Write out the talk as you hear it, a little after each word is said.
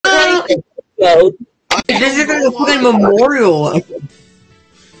No. This is like a fucking memorial.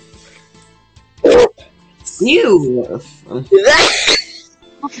 Ew.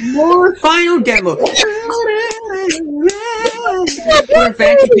 More final demo. We're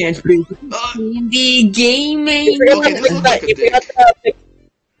fancy pants, please. The gaming.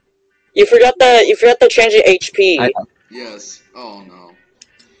 You forgot to change the HP. Yes. Oh no.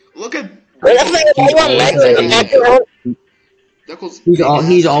 Look at.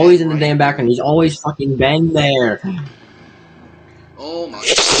 He's always in the damn background. He's always fucking been there. Oh my.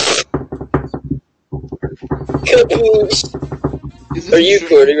 Are you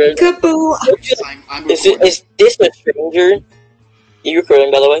recording right now? Kaboo! I'm Is this a stranger? Are you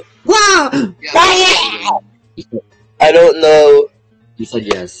recording, by the way? Wow! Yeah, I don't know. You said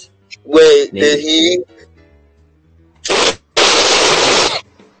yes. Wait, Maybe. did he?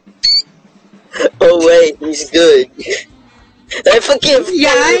 Oh wait, he's good. I fucking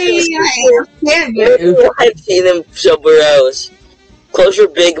I've seen him somewhere else. Close your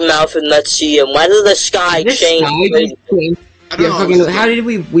big mouth and let's see him. Why does the sky change? I don't know. How did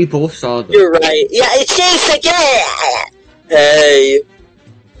we both saw them? You're right. Yeah, it changed again. Hey.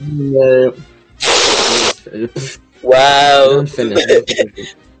 Wow.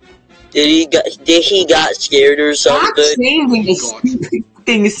 Did he got scared or something? Stop changing the stupid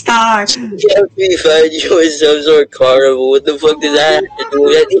thing, stop. Can't be find you in some sort of carnival. What the fuck does that have to do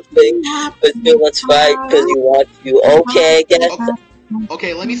with anything? But still, let's fight because he wants you. Okay, I guess.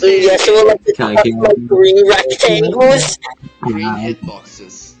 Okay, let me say. Yeah, so like green rectangles. Green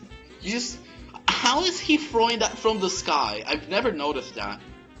hitboxes. You just. How is he throwing that from the sky? I've never noticed that.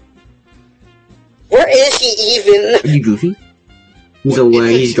 Where is he even? Are you goofy? He's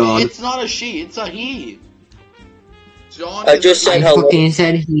away, he's gone. It's not a she, it's a he. John I just said hello. Fucking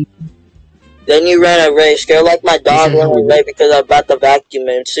said he. Then you ran away, scared like my dog ran away because I bought the vacuum.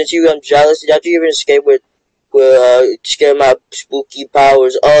 And since you got jealous, you have to even escape with scare my spooky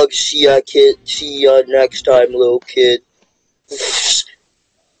powers. Ugh, see ya, kid. See ya next time, little kid.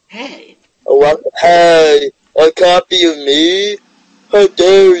 Hey. Oh, well, hey, a copy of me? How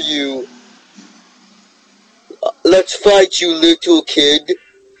dare you? Let's fight, you little kid.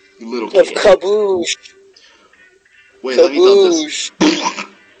 You little kid. Kaboosh. Wait, let me dump this.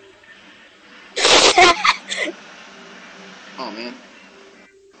 Oh man.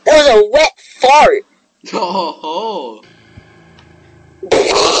 That was a wet fart. Oh.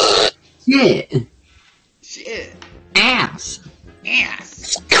 Shit. Shit. Ass.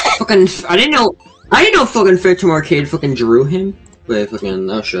 Ass. Fucking. I didn't know fucking Phantom Arcade fucking drew him. Wait, fucking.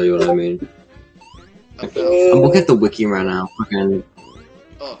 I'll show you what I mean. I'm looking at the wiki right now. Fucking.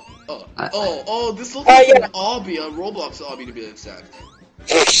 This looks like an obby, a Roblox obby to be exact.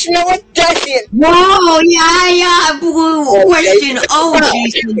 No, it doesn't. Whoa, yeah, blue question. Oh,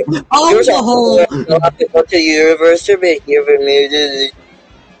 Jesus. Oh, the whole. I'll have to go to universe to make you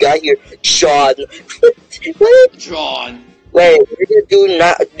got here. Sean. What? John. Wait, we're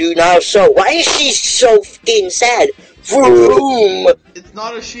gonna do now so. Why is she so fucking sad? Vroom! It's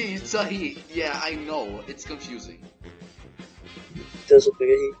not a she, it's a he. Yeah, I know. It's confusing. Doesn't be a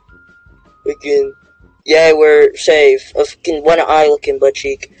he. Again. Yeah, we're safe. A fucking one eye looking butt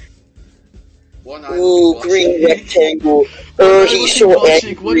cheek. One eye ooh, looking green butt rectangle. Oh, he's so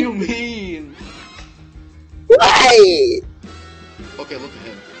angry. What do you mean? Why? Okay, look at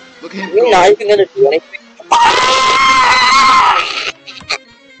him. Look at him. You're not even gonna do anything.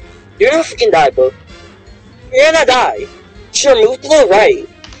 You're gonna freaking die, bro. You're gonna die. Sure, move to the right. Wait,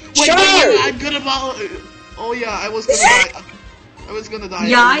 sure! I'm gonna oh yeah, I was gonna die. I was gonna die.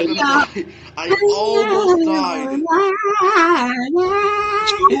 I almost died.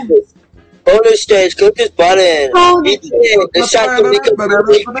 Bonus stage, click this button. This time to make a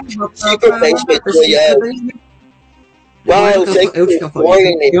secret basement for you. Wow, thank you for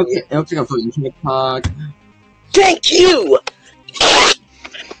joining me. Thank you!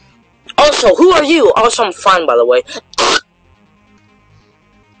 Also, who are you? Also, I'm fine, by the way.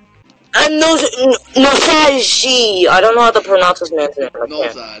 I'm Nosaj. I don't know how to pronounce his man's name.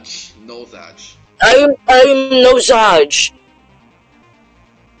 Nosaj. I'm Nosaj.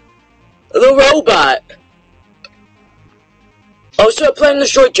 The robot. I was planning to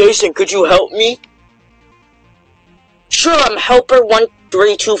destroy Jason. Could you help me? Sure, I'm Helper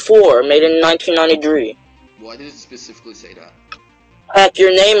 1324, made in 1993. Why did it specifically say that? Heck,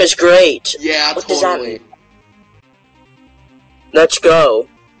 your name is great. Yeah, what totally. does that mean? Let's go.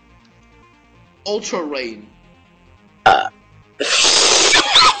 Ultra Rain.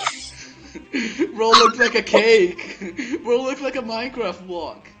 Bro looks like a cake. Bro looks like a Minecraft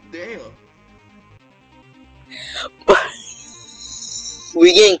block. Damn.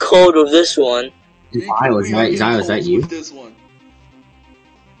 We getting cold with this one. Zio, is that you? This one.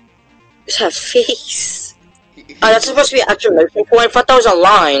 What's that face? Oh, that's supposed to be an exclamation point. I thought that was a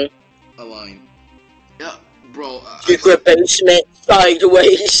line. A line. Yeah, bro. Secret basement,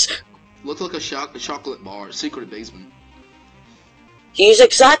 sideways. Looks like a chocolate bar. Secret basement. He's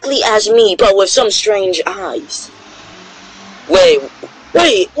exactly as me, but with some strange eyes. Wait,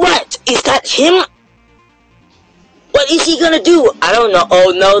 what? Is that him? What is he gonna do? I don't know.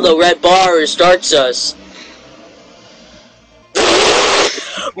 Oh no, the red bar starts us.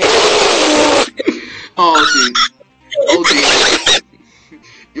 Oh geez.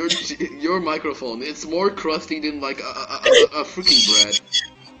 Your microphone, it's more crusty than like a freaking bread.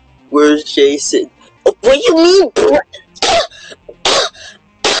 Where's Jason? Oh, what do you mean, bread?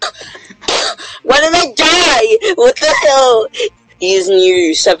 Why did I die? What the hell? He is near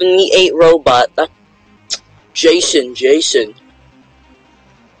you, 78 robot. Jason,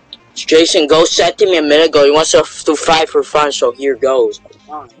 Ghost said to me a minute ago he wants to fight for fun, so here goes.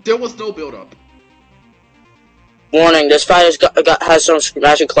 There was no build-up. Warning, this fight has some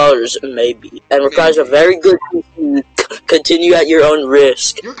magic colors, maybe, and requires a very good continue at your own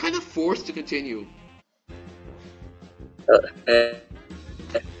risk. You're kind of forced to continue.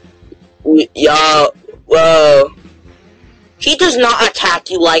 Whoa. He does not attack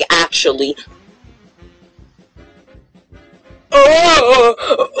you, like, actually.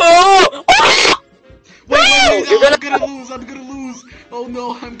 Wait, I'm gonna lose. Oh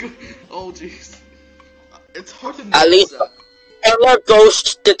no, oh jeez. It's hard to at least Emma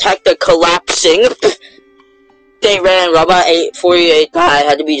Ghost detected collapsing. They ran Robot 848 died,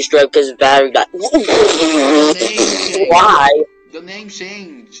 had to be destroyed because his battery died. Why? The name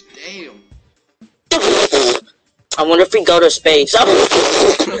changed. Damn. I wonder if we go to space. I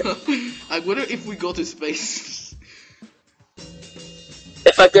wonder if we go to space.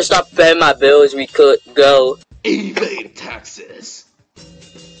 If I could stop paying my bills, we could go. Evade taxes.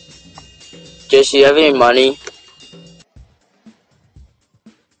 Jason, you have any money?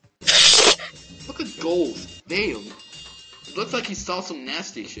 Look at Gold. Damn. It looks like he saw some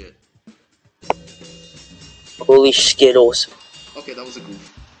nasty shit. Holy Skittles. Okay, that was a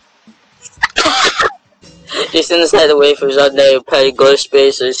goof. Jason decided to wait for Sunday to pay go to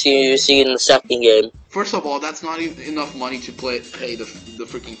space as you see in the second game. First of all, that's not even enough money to pay the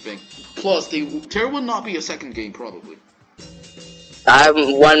freaking thing. Plus, there will not be a second game, probably. I have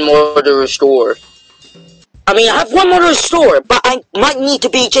one more to restore. I mean, I have one more to restore, but I might need to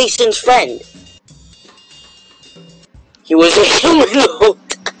be Jason's friend. He was a humanoid.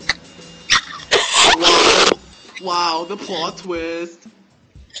 Wow, the plot twist.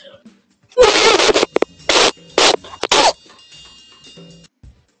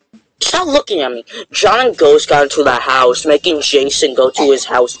 Stop looking at me. John and Ghost got into the house, making Jason go to his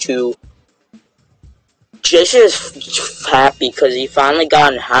house too. Jason is happy because he finally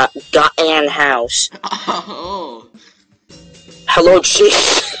got an house. Oh. Hello,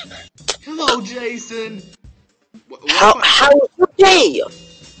 Jason. Hello, Jason. How was your day?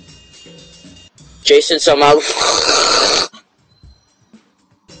 Jason somehow.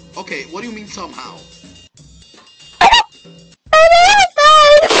 Okay, what do you mean somehow?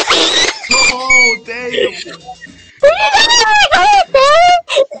 Oh, damn!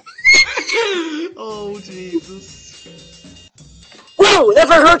 Oh, Jesus. Wow,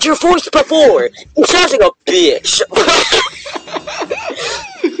 never heard your voice before! You sound like a bitch!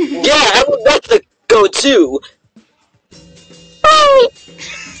 Yeah, I would like to go too!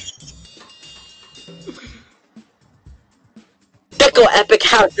 Deco Epic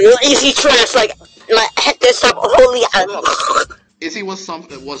House, easy trash, like, my head this up, holy Izzy was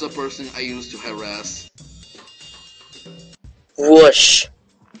a person I used to harass. Whoosh.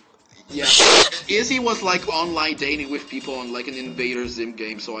 Yeah, Izzy was like online dating with people on like an Invader Zim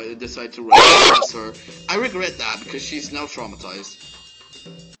game, so I decided to harass her. I regret that because she's now traumatized.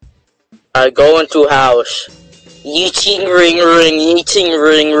 I go into house. Eating ring.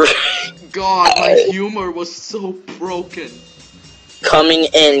 God, my humor was so broken. Coming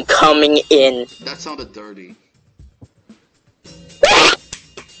in. That sounded dirty.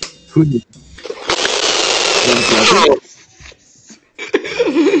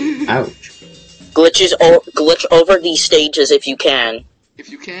 Ouch. Glitch over these stages if you can. If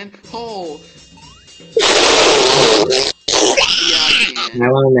you can? Oh!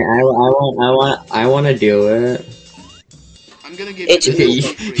 I wanna do it. I'm gonna give it's you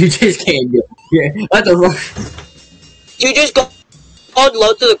you just can't do it. Yeah, what the fuck? You just go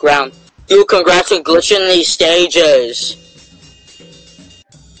low to the ground. Dude, congrats on glitching these stages.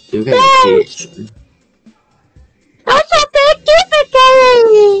 You got a bitch. That's a big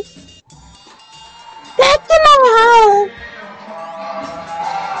difficulty. Back to my home.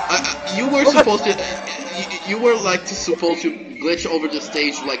 You were supposed to. You were like supposed to glitch over the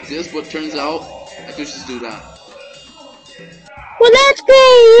stage like this, but turns out I could just do that. Well, that's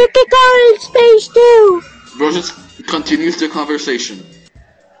great. You can go in space too. Versus continues the conversation.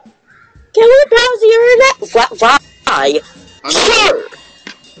 Can we browse the internet? Why? Sure.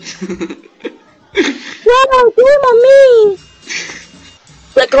 Wow, Grandma mean.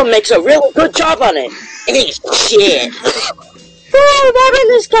 Flickle makes a really good job on it. He's shit. Oh, that in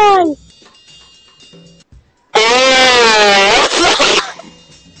this guy.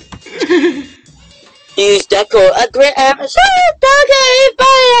 Use Deco a great sorry, doggy,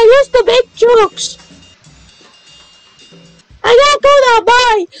 I used to make jokes. I gotta go now,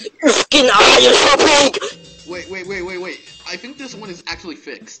 bye. Your fucking eye is so big. Wait. I think this one is actually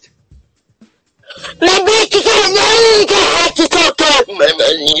fixed. My money,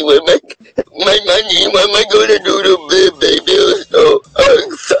 what am I gonna do to baby? So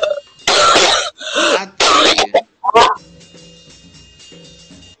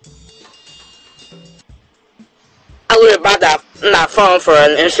I would have bought that phone for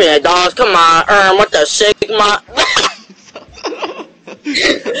an infinite dollars. Come on, what the Sigma? What?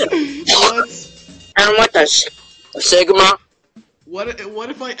 What the Sigma? What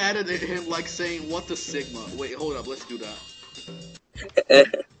if I added him like saying what the Sigma? Wait, hold up, let's do that.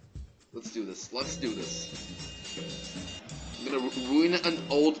 Let's do this. I'm gonna ruin an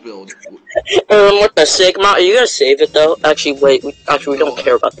old build. What the Sigma? Are you gonna save it though? Actually, wait. We don't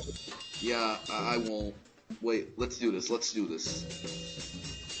care about that. Yeah, I won't. Wait, let's do this. What the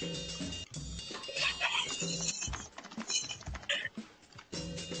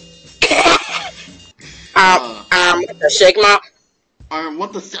Sigma?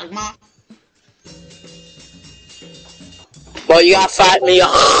 What the Sigma? Well, you gotta fight me.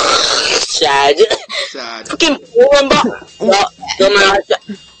 Sad. Fucking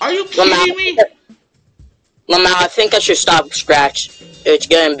Are you kidding me? Lamau, I think I should stop Scratch. It's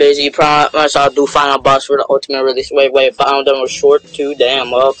getting busy. Promise I'll do final boss for the ultimate release. Wait, final demo was short too? Damn,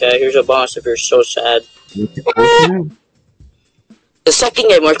 well, okay, here's a bonus if you're so sad. The second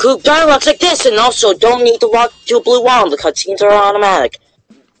game will include dialogues like this, and also don't need to walk to a blue wall. The cutscenes are automatic.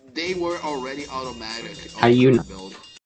 They were already automatic. How do you know?